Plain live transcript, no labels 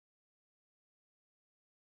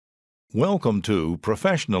Welcome to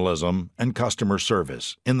Professionalism and Customer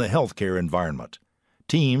Service in the Healthcare Environment,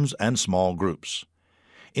 Teams and Small Groups.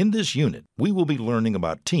 In this unit, we will be learning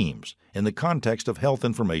about teams in the context of health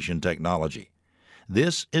information technology.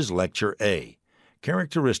 This is Lecture A,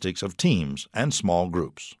 Characteristics of Teams and Small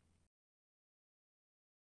Groups.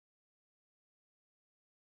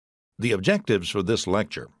 The objectives for this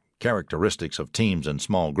lecture, Characteristics of Teams and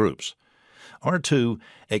Small Groups, are to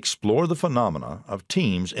explore the phenomena of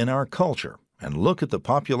teams in our culture and look at the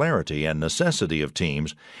popularity and necessity of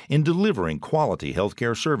teams in delivering quality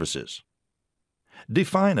healthcare services.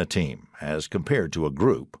 Define a team as compared to a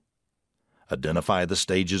group. Identify the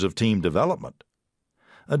stages of team development.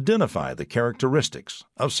 Identify the characteristics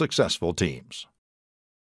of successful teams.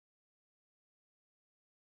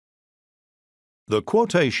 The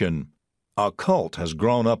quotation, "A cult has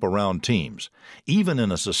grown up around teams. Even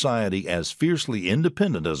in a society as fiercely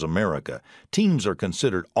independent as America, teams are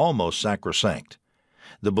considered almost sacrosanct.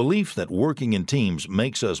 The belief that working in teams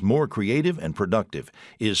makes us more creative and productive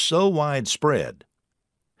is so widespread,"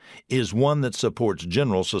 is one that supports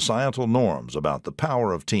general societal norms about the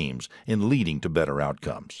power of teams in leading to better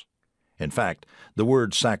outcomes. In fact, the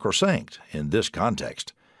word sacrosanct in this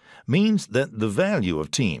context means that the value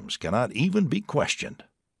of teams cannot even be questioned.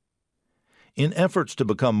 In efforts to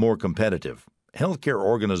become more competitive, healthcare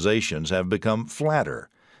organizations have become flatter.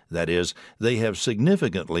 That is, they have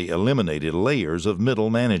significantly eliminated layers of middle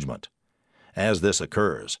management. As this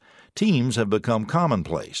occurs, teams have become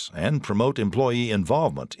commonplace and promote employee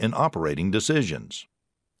involvement in operating decisions.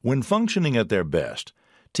 When functioning at their best,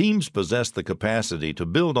 teams possess the capacity to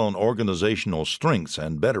build on organizational strengths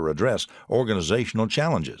and better address organizational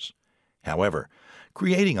challenges. However,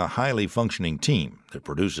 creating a highly functioning team that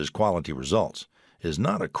produces quality results is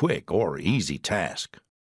not a quick or easy task.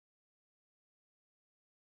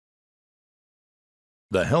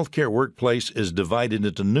 The healthcare workplace is divided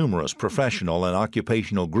into numerous professional and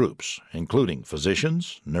occupational groups, including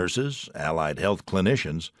physicians, nurses, allied health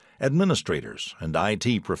clinicians, administrators, and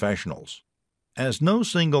IT professionals. As no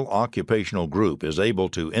single occupational group is able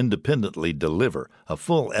to independently deliver a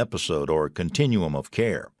full episode or continuum of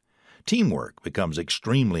care, teamwork becomes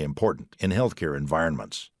extremely important in healthcare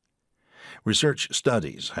environments. Research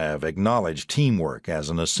studies have acknowledged teamwork as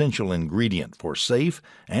an essential ingredient for safe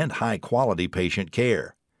and high-quality patient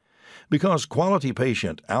care. Because quality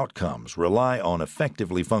patient outcomes rely on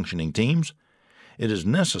effectively functioning teams, it is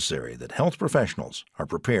necessary that health professionals are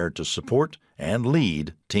prepared to support and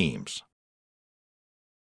lead teams.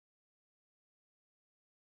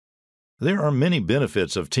 There are many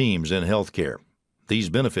benefits of teams in healthcare. These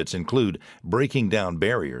benefits include breaking down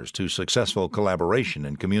barriers to successful collaboration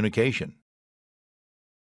and communication.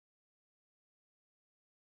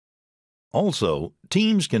 Also,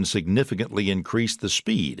 teams can significantly increase the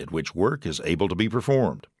speed at which work is able to be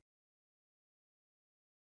performed.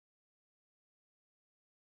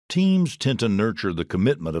 Teams tend to nurture the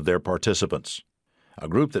commitment of their participants. A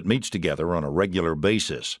group that meets together on a regular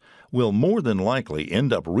basis will more than likely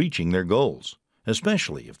end up reaching their goals,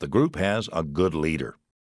 especially if the group has a good leader.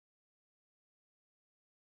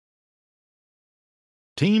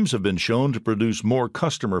 Teams have been shown to produce more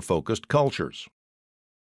customer-focused cultures.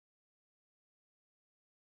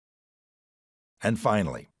 And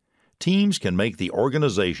finally, teams can make the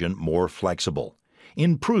organization more flexible,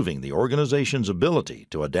 improving the organization's ability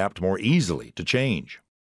to adapt more easily to change.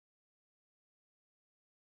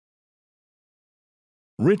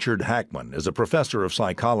 Richard Hackman is a professor of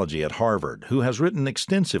psychology at Harvard who has written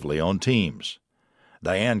extensively on teams.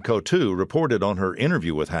 Diane Cotu reported on her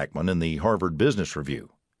interview with Hackman in the Harvard Business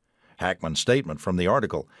Review. Hackman's statement from the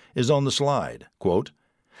article is on the slide. Quote,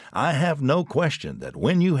 "I have no question that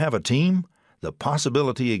when you have a team, the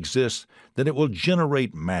possibility exists that it will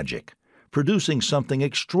generate magic, producing something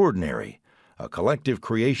extraordinary, a collective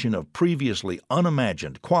creation of previously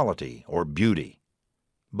unimagined quality or beauty.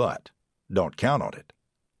 But don't count on it."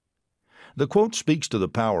 The quote speaks to the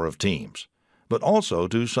power of teams, but also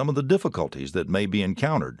to some of the difficulties that may be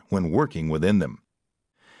encountered when working within them.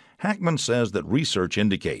 Hackman says that research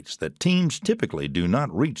indicates that teams typically do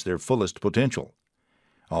not reach their fullest potential.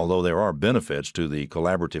 Although there are benefits to the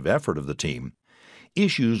collaborative effort of the team,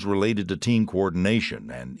 issues related to team coordination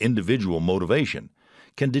and individual motivation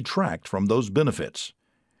can detract from those benefits.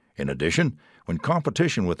 In addition, when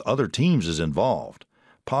competition with other teams is involved,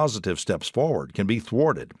 positive steps forward can be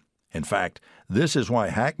thwarted. In fact, this is why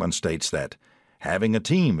Hackman states that having a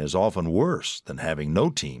team is often worse than having no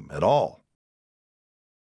team at all.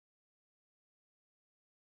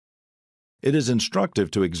 It is instructive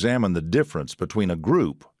to examine the difference between a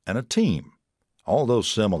group and a team. Although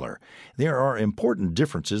similar, there are important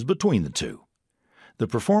differences between the two. The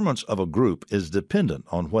performance of a group is dependent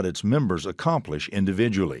on what its members accomplish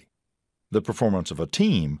individually. The performance of a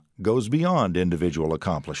team goes beyond individual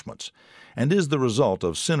accomplishments and is the result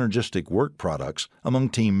of synergistic work products among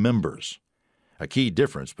team members. A key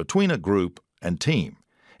difference between a group and team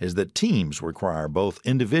is that teams require both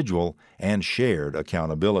individual and shared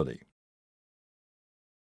accountability.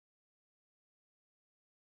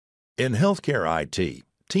 In healthcare IT,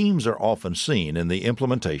 teams are often seen in the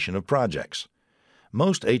implementation of projects.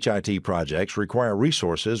 Most HIT projects require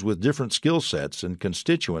resources with different skill sets and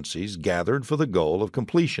constituencies gathered for the goal of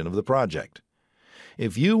completion of the project.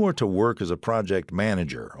 If you were to work as a project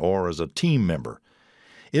manager or as a team member,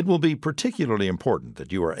 it will be particularly important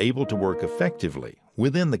that you are able to work effectively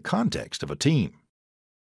within the context of a team.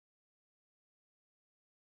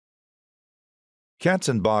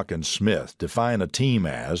 Katzenbach and Smith define a team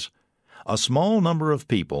as a small number of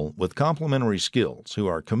people with complementary skills who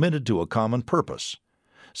are committed to a common purpose,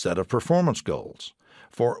 set of performance goals,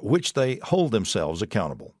 for which they hold themselves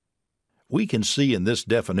accountable. We can see in this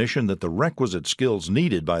definition that the requisite skills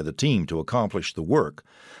needed by the team to accomplish the work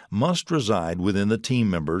must reside within the team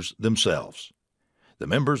members themselves. The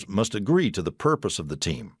members must agree to the purpose of the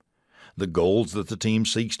team, the goals that the team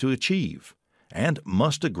seeks to achieve, and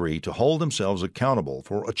must agree to hold themselves accountable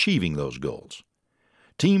for achieving those goals.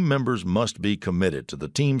 Team members must be committed to the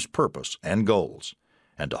team's purpose and goals,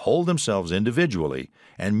 and to hold themselves individually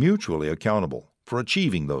and mutually accountable for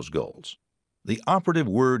achieving those goals. The operative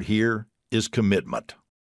word here is commitment.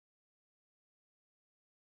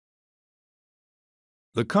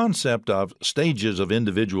 The concept of stages of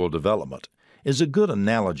individual development is a good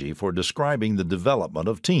analogy for describing the development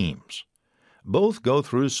of teams. Both go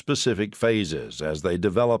through specific phases as they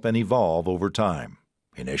develop and evolve over time.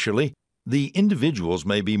 Initially, the individuals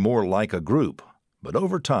may be more like a group, but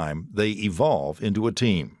over time they evolve into a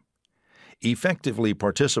team. Effectively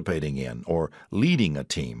participating in or leading a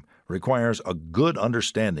team requires a good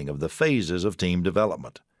understanding of the phases of team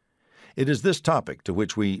development. It is this topic to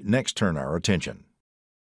which we next turn our attention.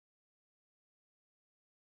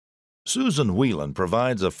 Susan Whelan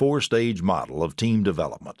provides a 4-stage model of team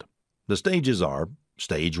development. The stages are: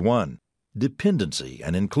 Stage 1, dependency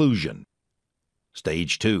and inclusion;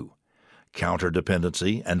 Stage 2,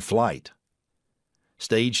 counterdependency and flight;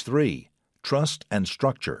 Stage 3, trust and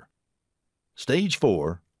structure; Stage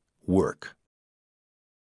 4, work.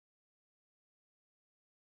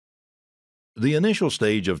 The initial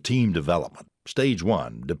stage of team development, Stage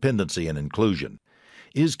 1, dependency and inclusion,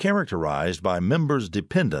 is characterized by members'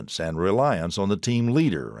 dependence and reliance on the team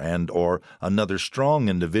leader and/or another strong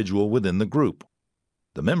individual within the group.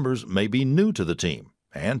 The members may be new to the team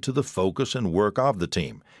and to the focus and work of the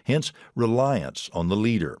team, hence reliance on the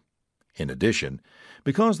leader. In addition,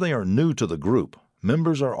 because they are new to the group,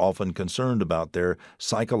 members are often concerned about their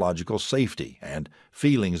psychological safety and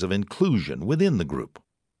feelings of inclusion within the group.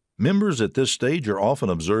 Members at this stage are often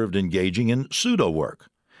observed engaging in pseudo-work,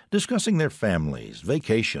 discussing their families,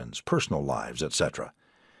 vacations, personal lives, etc.,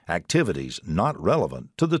 activities not relevant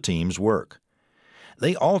to the team's work.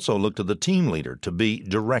 They also look to the team leader to be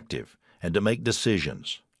directive and to make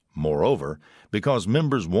decisions. Moreover, because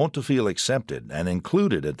members want to feel accepted and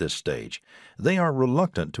included at this stage, they are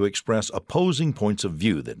reluctant to express opposing points of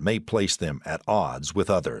view that may place them at odds with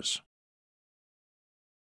others.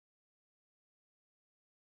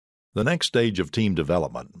 The next stage of team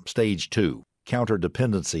development, Stage 2,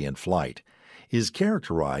 counterdependency and flight, is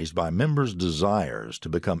characterized by members' desires to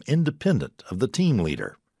become independent of the team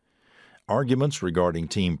leader. Arguments regarding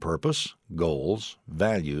team purpose, goals,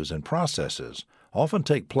 values, and processes often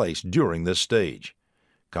take place during this stage.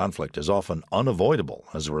 Conflict is often unavoidable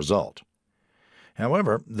as a result.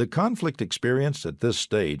 However, the conflict experienced at this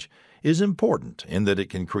stage is important in that it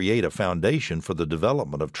can create a foundation for the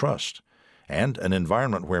development of trust and an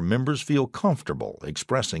environment where members feel comfortable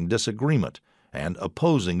expressing disagreement and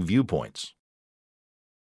opposing viewpoints.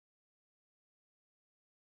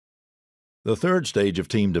 The third stage of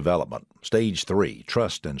team development, Stage 3,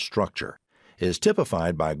 trust and structure, is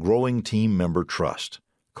typified by growing team member trust,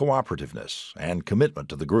 cooperativeness, and commitment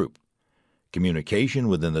to the group. Communication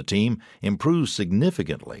within the team improves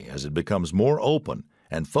significantly as it becomes more open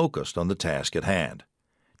and focused on the task at hand.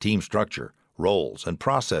 Team structure, roles, and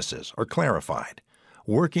processes are clarified.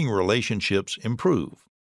 Working relationships improve.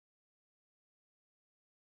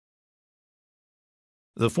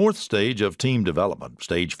 The fourth stage of team development,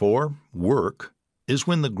 Stage 4, work, is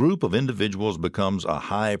when the group of individuals becomes a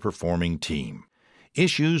high-performing team.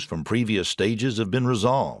 Issues from previous stages have been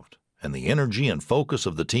resolved, and the energy and focus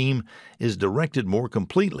of the team is directed more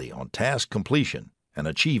completely on task completion and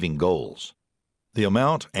achieving goals. The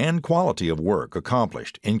amount and quality of work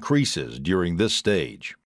accomplished increases during this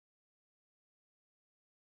stage.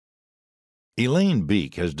 Elaine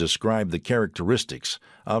Beek has described the characteristics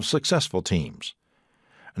of successful teams.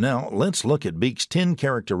 Now, let's look at Beek's 10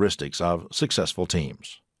 characteristics of successful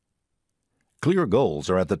teams. Clear goals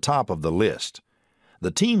are at the top of the list.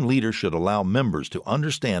 The team leader should allow members to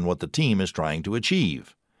understand what the team is trying to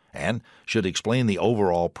achieve and should explain the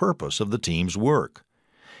overall purpose of the team's work.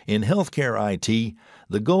 In healthcare IT,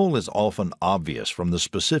 the goal is often obvious from the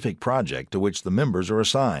specific project to which the members are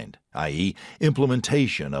assigned, i.e.,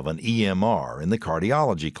 implementation of an EMR in the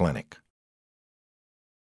cardiology clinic.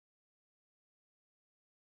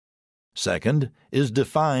 Second is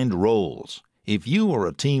defined roles. If you are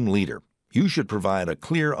a team leader, you should provide a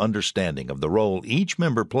clear understanding of the role each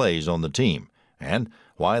member plays on the team and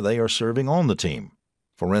why they are serving on the team.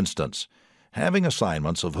 For instance, having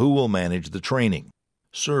assignments of who will manage the training,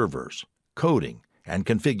 servers, coding, and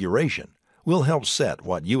configuration will help set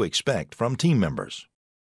what you expect from team members.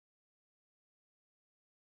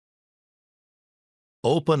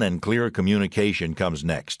 Open and clear communication comes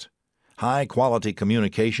next. High-quality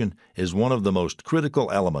communication is one of the most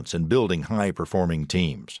critical elements in building high-performing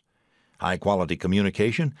teams. High-quality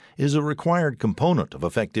communication is a required component of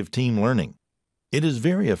effective team learning. It is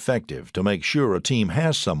very effective to make sure a team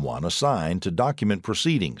has someone assigned to document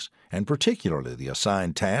proceedings, and particularly the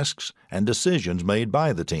assigned tasks and decisions made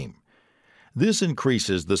by the team. This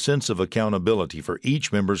increases the sense of accountability for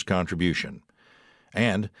each member's contribution.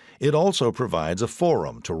 And it also provides a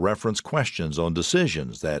forum to reference questions on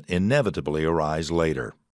decisions that inevitably arise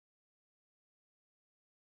later.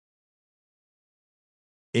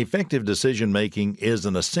 Effective decision-making is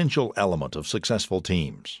an essential element of successful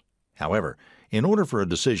teams. However, in order for a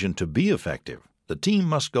decision to be effective, the team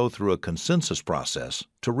must go through a consensus process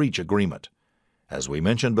to reach agreement. As we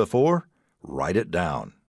mentioned before, write it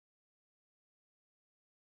down.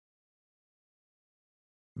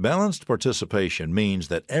 Balanced participation means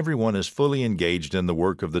that everyone is fully engaged in the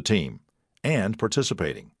work of the team and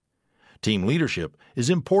participating. Team leadership is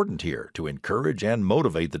important here to encourage and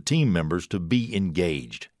motivate the team members to be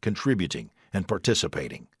engaged, contributing, and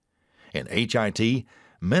participating. In HIT,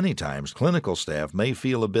 many times clinical staff may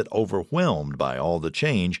feel a bit overwhelmed by all the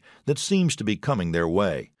change that seems to be coming their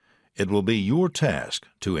way. It will be your task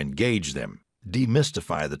to engage them,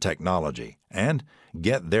 demystify the technology, and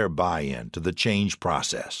get their buy-in to the change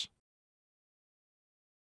process.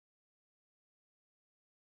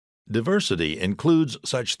 Diversity includes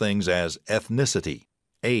such things as ethnicity,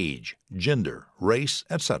 age, gender, race,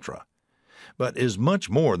 etc., but is much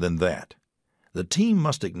more than that. The team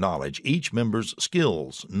must acknowledge each member's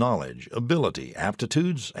skills, knowledge, ability,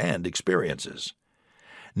 aptitudes, and experiences.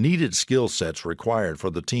 Needed skill sets required for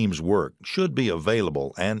the team's work should be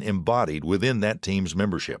available and embodied within that team's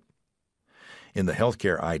membership. In the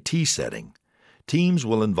healthcare IT setting, teams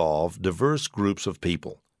will involve diverse groups of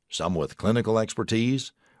people, some with clinical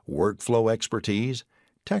expertise, workflow expertise,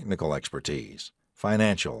 technical expertise,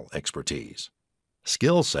 financial expertise.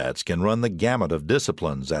 Skill sets can run the gamut of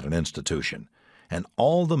disciplines at an institution, and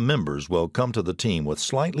all the members will come to the team with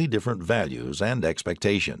slightly different values and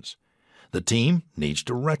expectations. The team needs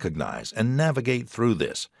to recognize and navigate through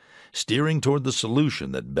this, steering toward the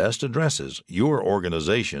solution that best addresses your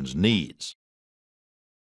organization's needs.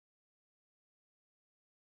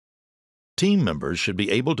 Team members should be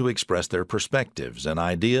able to express their perspectives and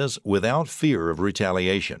ideas without fear of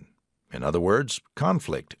retaliation. In other words,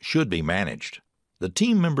 conflict should be managed. The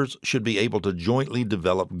team members should be able to jointly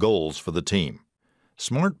develop goals for the team.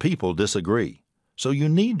 Smart people disagree, so you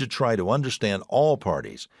need to try to understand all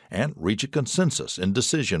parties and reach a consensus in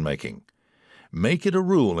decision-making. Make it a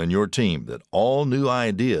rule in your team that all new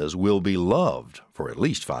ideas will be loved for at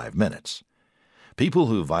least 5 minutes. People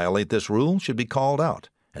who violate this rule should be called out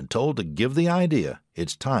and told to give the idea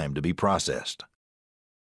its time to be processed.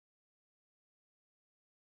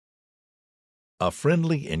 A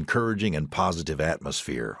friendly, encouraging, and positive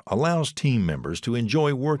atmosphere allows team members to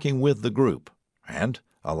enjoy working with the group and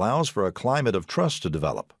allows for a climate of trust to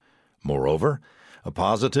develop. Moreover, a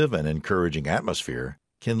positive and encouraging atmosphere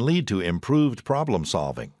can lead to improved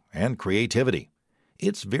problem-solving and creativity.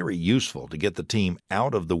 It's very useful to get the team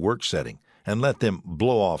out of the work setting and let them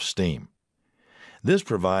blow off steam. This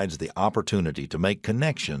provides the opportunity to make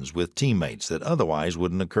connections with teammates that otherwise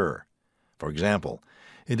wouldn't occur. For example,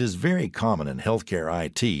 it is very common in healthcare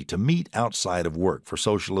IT to meet outside of work for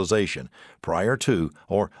socialization prior to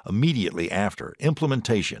or immediately after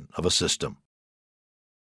implementation of a system.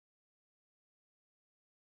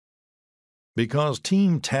 Because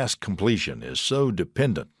team task completion is so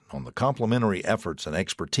dependent on the complementary efforts and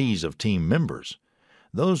expertise of team members,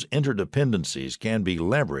 those interdependencies can be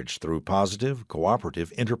leveraged through positive,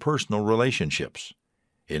 cooperative interpersonal relationships.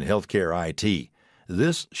 In healthcare IT,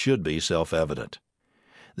 this should be self-evident.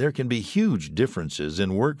 There can be huge differences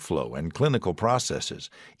in workflow and clinical processes,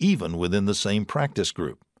 even within the same practice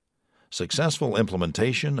group. Successful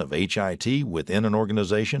implementation of HIT within an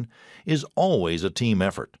organization is always a team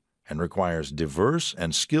effort and requires diverse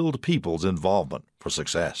and skilled people's involvement for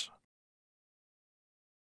success.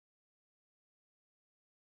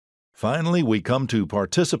 Finally, we come to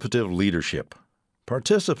participative leadership.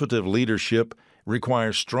 Participative leadership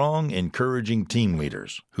requires strong, encouraging team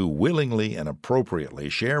leaders who willingly and appropriately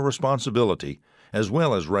share responsibility as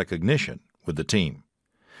well as recognition with the team.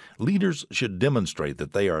 Leaders should demonstrate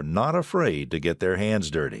that they are not afraid to get their hands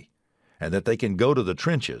dirty and that they can go to the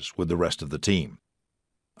trenches with the rest of the team.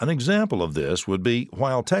 An example of this would be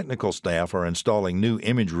while technical staff are installing new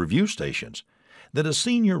image review stations, that a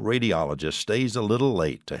senior radiologist stays a little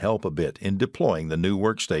late to help a bit in deploying the new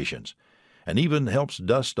workstations, and even helps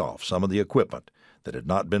dust off some of the equipment that had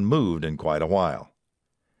not been moved in quite a while.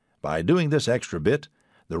 By doing this extra bit,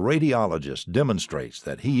 the radiologist demonstrates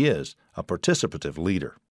that he is a participative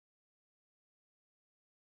leader.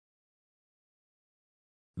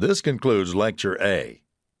 This concludes Lecture A.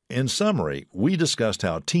 In summary, we discussed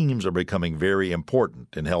how teams are becoming very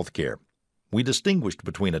important in healthcare. We distinguished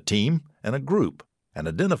between a team and a group and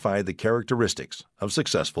identified the characteristics of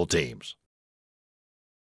successful teams.